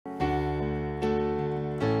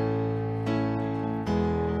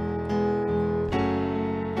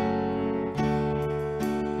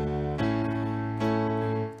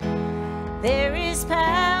is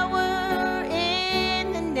power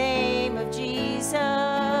in the name of Jesus.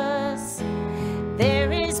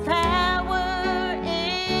 There is power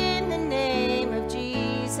in the name of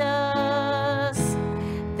Jesus.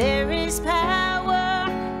 There is power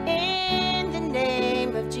in the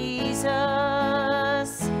name of Jesus.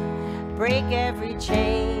 Break every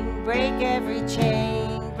chain, break every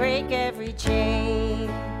chain, break every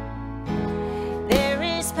chain. There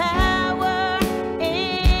is power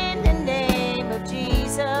in the name of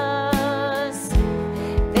Jesus.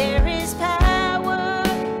 There is power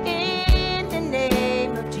in the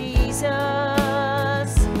name of Jesus.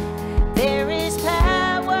 There is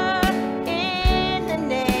power in the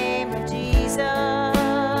name of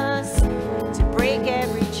Jesus to break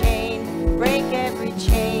every chain, break every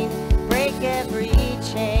chain, break every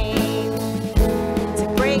chain, to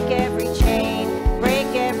break every chain,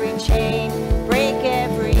 break every chain, break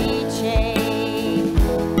every chain.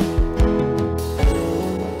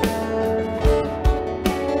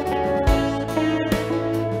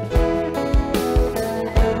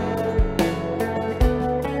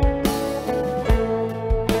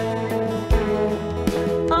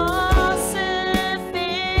 All sufficient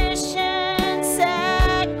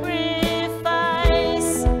sacrifice,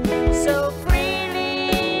 so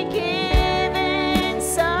freely given,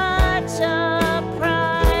 such a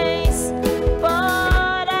price.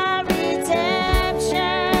 Bought our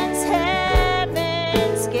redemption's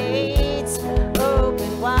heaven's gates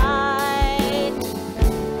open wide.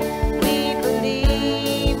 We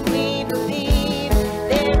believe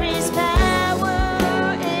there is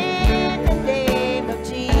power in the name of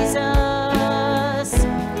Jesus.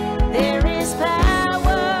 There is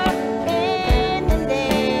power in the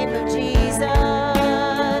name of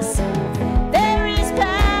Jesus. There is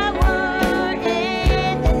power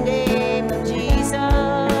in the name of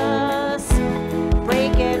Jesus.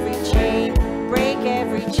 Break every chain, break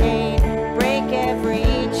every chain, break every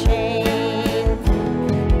chain.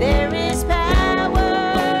 There is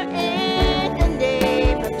power in the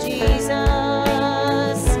name of Jesus.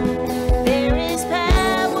 There is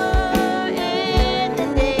power in the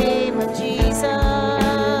name of Jesus.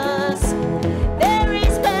 There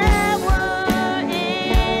is power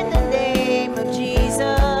in the name of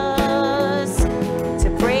Jesus to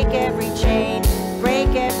break every chain,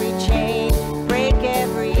 break every chain, break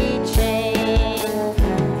every chain.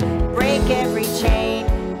 Break every chain,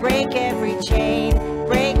 break every chain,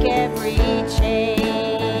 break every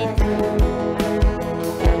chain.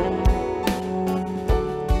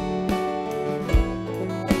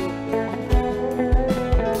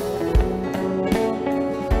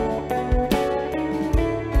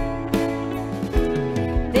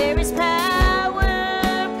 There is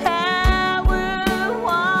power, power,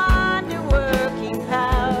 wonder-working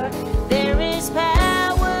power. There is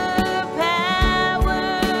power, power,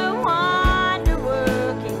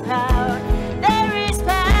 wonder-working power. There is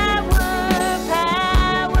power,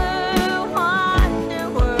 power,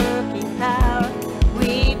 wonder-working power.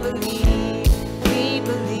 We believe, we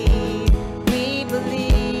believe, we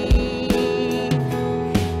believe.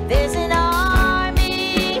 There's an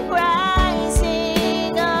army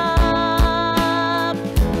rising up.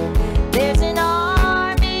 There's an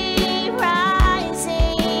army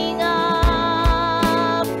rising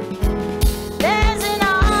up. There's an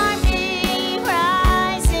army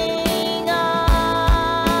rising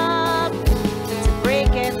up to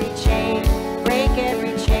break every chain, break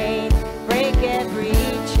every chain, break every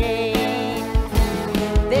chain.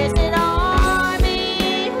 There's an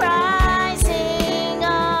army rising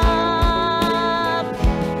up.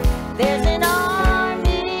 There's an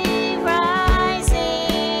army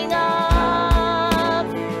rising up.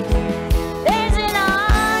 There's an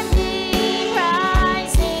army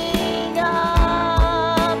rising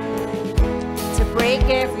up to break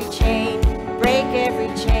every chain, break every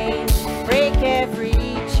chain.